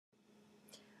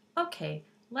Okay,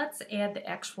 let's add the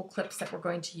actual clips that we're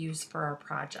going to use for our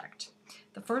project.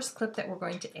 The first clip that we're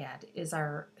going to add is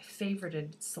our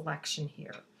favorited selection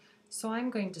here. So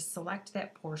I'm going to select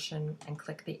that portion and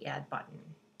click the Add button.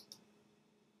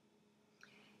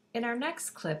 In our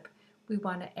next clip, we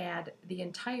want to add the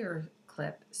entire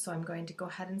clip, so I'm going to go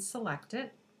ahead and select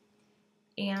it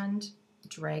and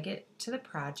drag it to the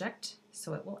project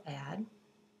so it will add.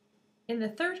 In the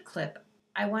third clip,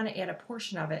 I want to add a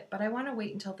portion of it, but I want to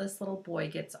wait until this little boy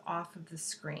gets off of the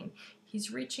screen.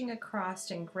 He's reaching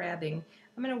across and grabbing.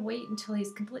 I'm going to wait until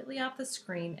he's completely off the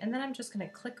screen, and then I'm just going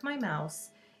to click my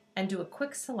mouse and do a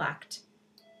quick select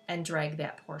and drag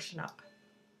that portion up.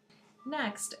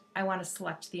 Next, I want to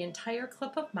select the entire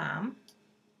clip of Mom.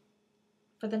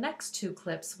 For the next two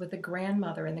clips with the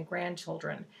grandmother and the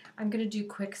grandchildren, I'm going to do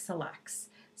quick selects.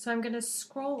 So I'm going to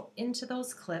scroll into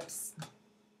those clips,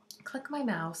 click my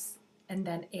mouse, and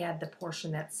then add the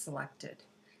portion that's selected.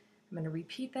 I'm going to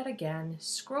repeat that again,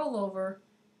 scroll over,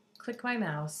 click my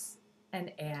mouse,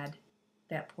 and add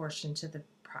that portion to the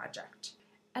project.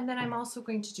 And then I'm also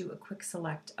going to do a quick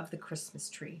select of the Christmas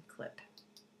tree clip.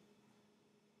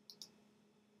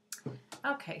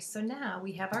 Okay, so now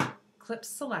we have our clips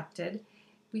selected.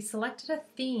 We selected a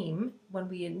theme when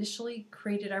we initially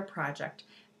created our project.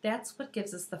 That's what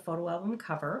gives us the photo album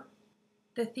cover.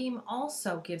 The theme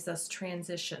also gives us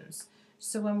transitions.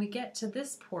 So when we get to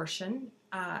this portion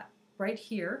right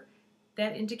here,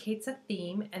 that indicates a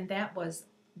theme, and that was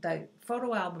the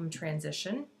photo album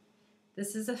transition.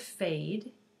 This is a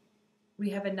fade.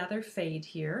 We have another fade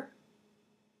here.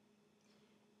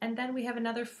 And then we have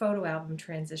another photo album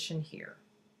transition here.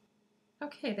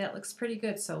 Okay, that looks pretty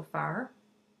good so far.